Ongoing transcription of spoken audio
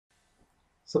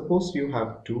Suppose you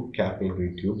have two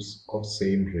capillary tubes of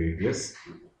same radius,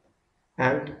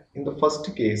 and in the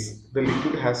first case the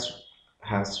liquid has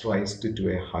raised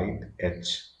to a height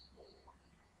h,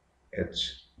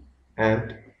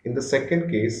 and in the second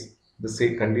case the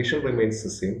same condition remains the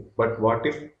same. But what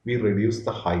if we reduce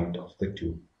the height of the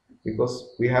tube?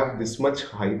 Because we have this much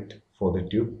height for the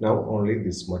tube, now only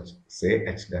this much, say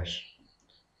h dash.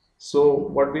 So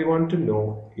what we want to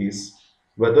know is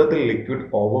whether the liquid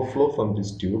overflow from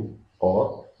this tube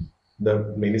or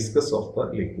the meniscus of the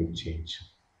liquid change.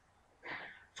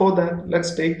 For that,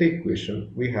 let's take the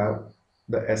equation. We have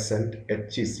the ascent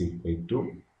h is equal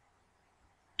to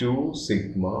 2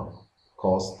 sigma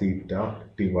cos theta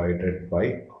divided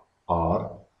by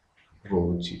r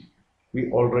rho g.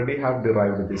 We already have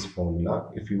derived this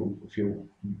formula. If you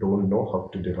don't know how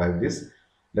to derive this,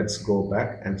 let's go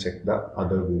back and check the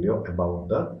other video about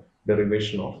the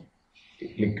derivation of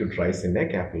liquid rise in a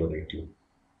capillary tube.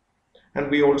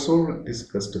 And we also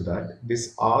discussed that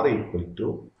this r equal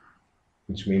to,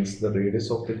 which means the radius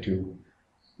of the tube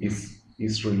is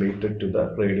related to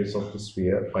the radius of the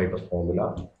sphere by the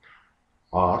formula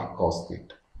r cos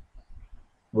theta,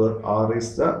 where r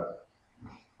is the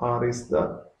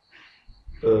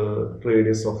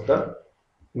radius of the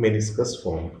meniscus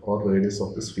formed, or radius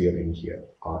of the sphere in here,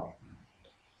 r.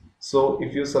 So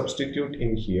if you substitute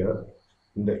in here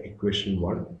in the equation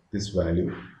 1 this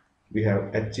value, we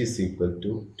have h is equal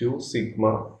to 2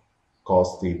 sigma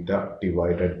cos theta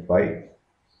divided by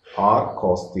r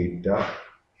cos theta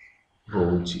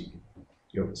rho g.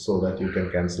 So that you can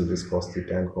cancel this cos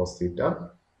theta and cos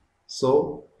theta.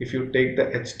 So if you take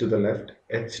the h to the left,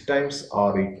 h times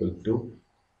r equal to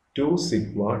 2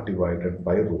 sigma divided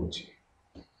by rho g.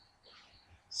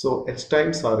 So h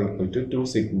times r equal to 2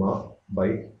 sigma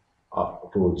by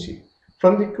rho g.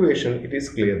 From the equation, it is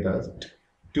clear that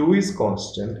 2 is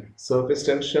constant. Surface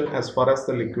tension, as far as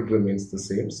the liquid remains the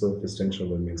same, surface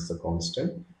tension remains the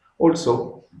constant.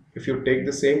 Also, if you take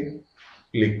the same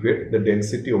liquid, the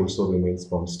density also remains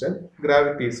constant.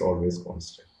 Gravity is always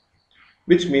constant,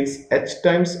 which means h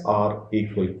times r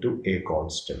equal to a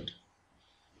constant.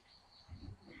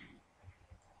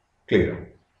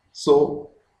 Clear? So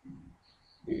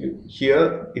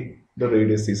here the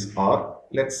radius is r.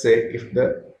 Let's say if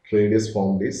the radius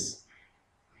formed is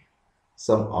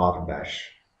some r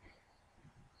dash.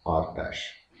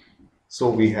 So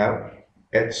we have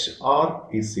hr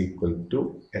is equal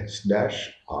to h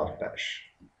dash r dash.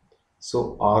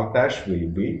 So r dash will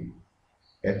be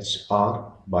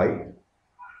hr by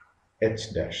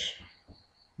h dash,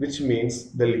 which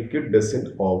means the liquid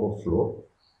doesn't overflow,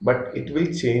 but it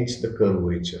will change the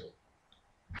curvature,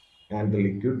 and the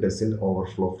liquid doesn't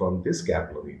overflow from this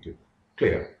capillary tube.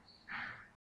 Clear?